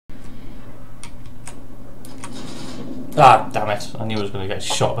Ah, damn it. I knew I was going to get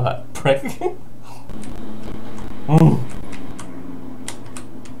shot by that prick. Mm.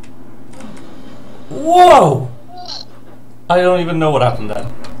 Whoa! I don't even know what happened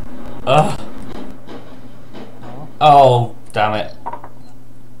then. Ugh. Oh, damn it.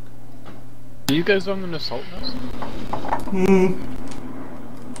 Are you guys on an assault nest? Hmm.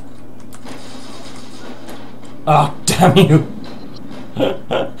 Oh, damn you.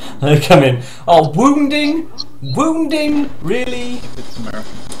 They come in. Oh, wounding? Wounding? Really? It's America.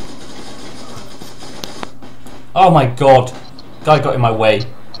 Oh my god. Guy got in my way.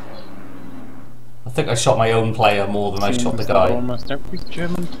 I think I shot my own player more than I shot the guy. Almost every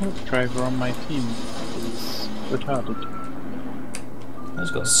German tank driver on my team is retarded. I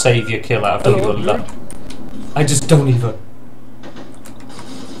just got to save your kill out of your luck. I just don't even.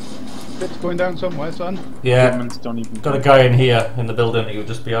 It's going down somewhere, son. Yeah. Germans don't even Got a guy in here in the building that you were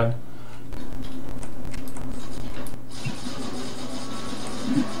just behind.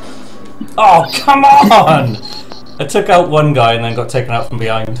 Oh, come on! I took out one guy and then got taken out from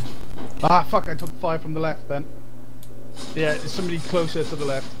behind. Ah, fuck, I took fire from the left then. Yeah, there's somebody closer to the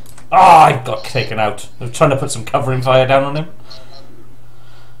left. Oh, I got taken out. I was trying to put some covering fire down on him.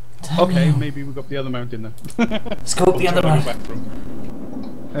 Okay, maybe we got the other mountain then. Let's go up the other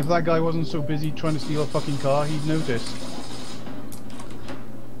mountain. If that guy wasn't so busy trying to steal a fucking car, he'd notice.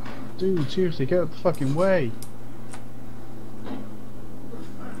 Dude, seriously, get out of the fucking way.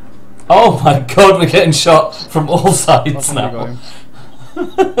 Oh my god, we're getting shot from all sides I now. got him.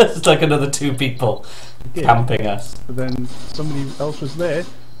 It's like another two people camping us. But then somebody else was there,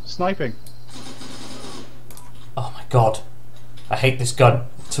 sniping. Oh my god. I hate this gun.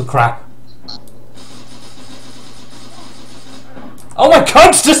 It's so crap. Oh my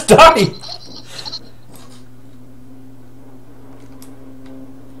god, just die!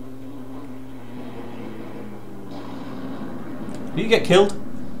 Did you get killed?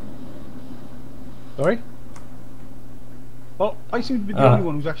 Sorry? Well, I seem to be the only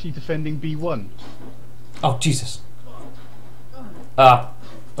one who's actually defending B1. Oh, Jesus. I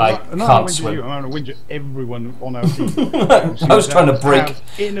can't swim. I'm going to whinge at everyone on our team. I was trying to break.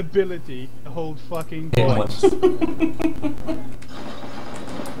 Inability to hold fucking him points. once.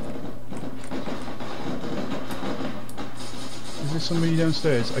 Is there somebody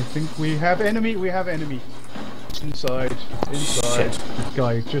downstairs? I think we have enemy. We have enemy. Inside. Inside. Shit.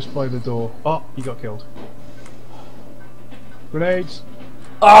 Guy just by the door. Oh, he got killed. Grenades.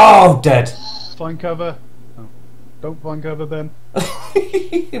 Oh, dead. Find cover. Oh. Don't find cover then.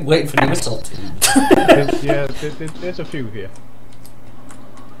 Wait for the missile. There's a few here.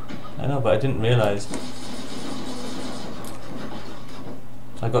 I know, but I didn't realise.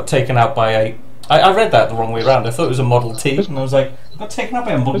 I got taken out by a... I read that the wrong way around. I thought it was a Model T, and I was like, I got taken out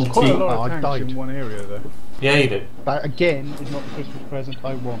by a Model There's quite T. a lot of I tanks died in one area there. Yeah, you did. That again is not the Christmas present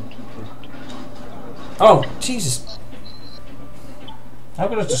I want. Oh, Jesus. How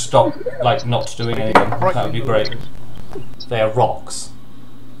could I just stop, like, not doing anything? Right, That would be great. They are rocks.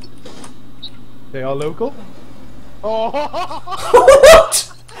 They are local? Oh!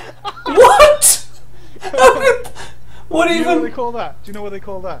 What? What? What Do you know what even? they call that? Do you know what they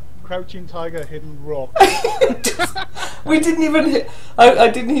call that? Crouching tiger, hidden rock. We didn't even hit. I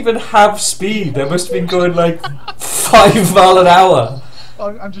didn't even have speed. I must have been going like 5 miles an hour.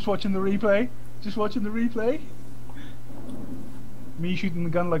 I'm just watching the replay. Just watching the replay. Me shooting the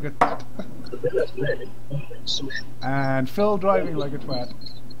gun like a twat. And Phil driving like a twat.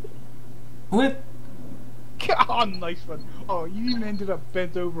 What? Oh, nice one. Oh, you even ended up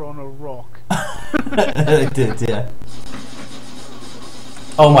bent over on a rock. I did, yeah.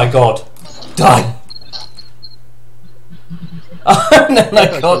 Oh my god. Die! And then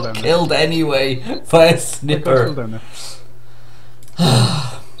I got killed anyway by a snipper.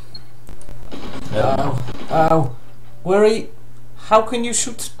 Ow. Ow. Where are you? How can you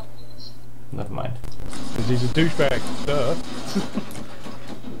shoot? Never mind. Because he's a douchebag, duh.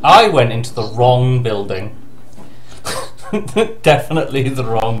 I went into the wrong building. Definitely the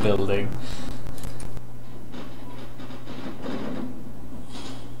wrong building.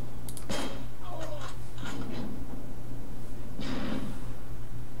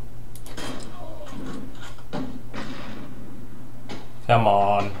 Come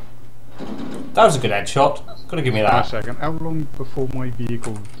on. That was a good headshot. Gotta give me that. Wait a second. How long before my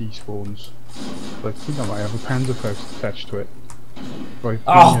vehicle despawns? I think I might have a Panzerfaust attached to it.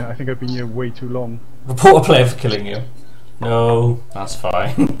 I think I've been here way too long. Report a player for killing you. No, that's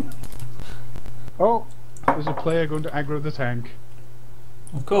fine. Oh, there's a player going to aggro the tank.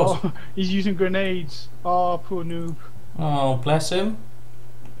 Of course. Oh, he's using grenades. Oh, poor noob. Oh, bless him.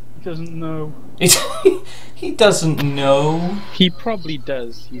 He doesn't know. He doesn't know. He probably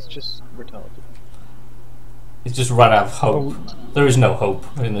does. He's just retarded. He's just run out of hope. Oh. There is no hope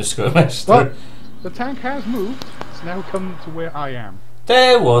in this skirmish. Well, the tank has moved. It's now come to where I am.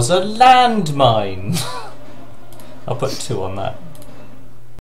 There was a landmine. I'll put 2 on that.